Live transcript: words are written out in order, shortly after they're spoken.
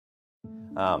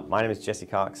My name is Jesse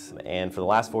Cox, and for the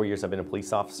last 4 years I've been a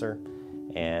police officer,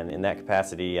 and in that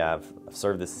capacity I've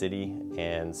served the city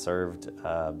and served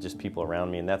just people around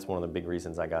me, and that's one of the big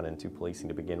reasons I got into policing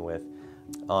to begin with.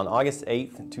 On August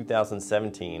 8th,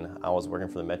 2017, I was working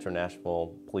for the Metro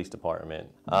Nashville Police Department.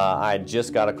 I had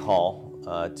just got a call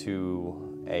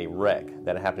to a wreck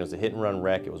that had happened. It was a hit-and-run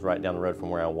wreck. It was right down the road from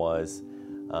where I was.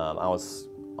 I was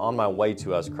on my way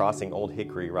to, I was crossing Old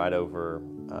Hickory right over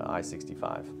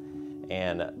I-65.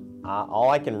 And all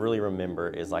I can really remember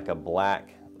is like a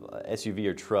black SUV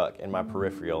or truck in my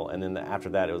peripheral, and then after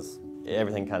that it was,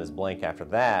 everything kind of is blank after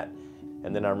that.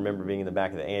 And then I remember being in the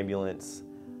back of the ambulance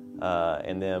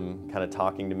and them kind of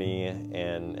talking to me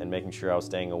and making sure I was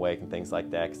staying awake and things like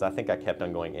that, because I think I kept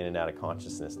on going in and out of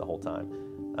consciousness the whole time.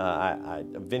 I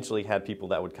eventually had people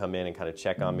that would come in and kind of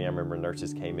check on me. I remember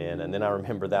nurses came in, and then I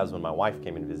remember that was when my wife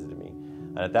came and visited me.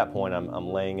 And at that point I'm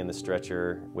laying in the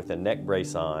stretcher with a neck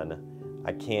brace on.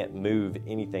 I can't move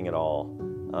anything at all.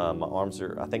 My arms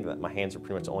are, I think that my hands are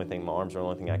pretty much the only thing, my arms are the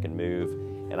only thing I can move.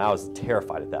 And I was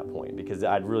terrified at that point because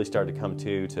I'd really started to come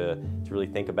to really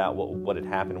think about what had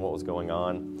happened and what was going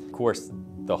on. Of course,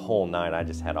 the whole night I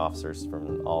just had officers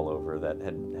from all over that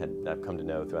I've come to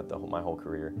know throughout my whole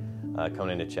career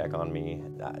coming in to check on me.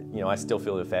 I still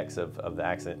feel the effects of the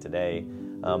accident today,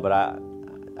 but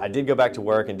I did go back to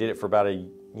work and did it for about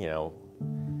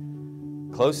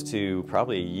close to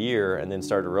probably a year, and then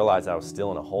started to realize I was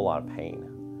still in a whole lot of pain.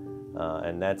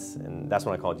 And that's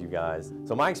when I called you guys.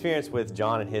 So my experience with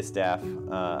John and his staff,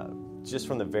 just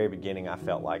from the very beginning, I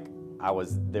felt like I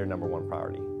was their #1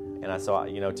 priority. And I saw,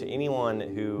 to anyone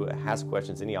who has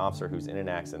questions, any officer who's in an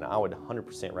accident, I would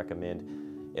 100%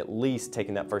 recommend at least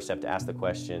taking that first step to ask the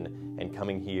question and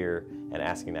coming here and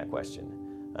asking that question.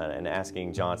 And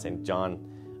asking John, saying, John,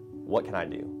 what can I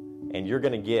do? And you're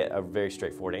going to get a very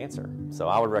straightforward answer. So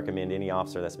I would recommend any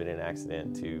officer that's been in an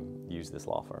accident to use this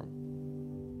law firm.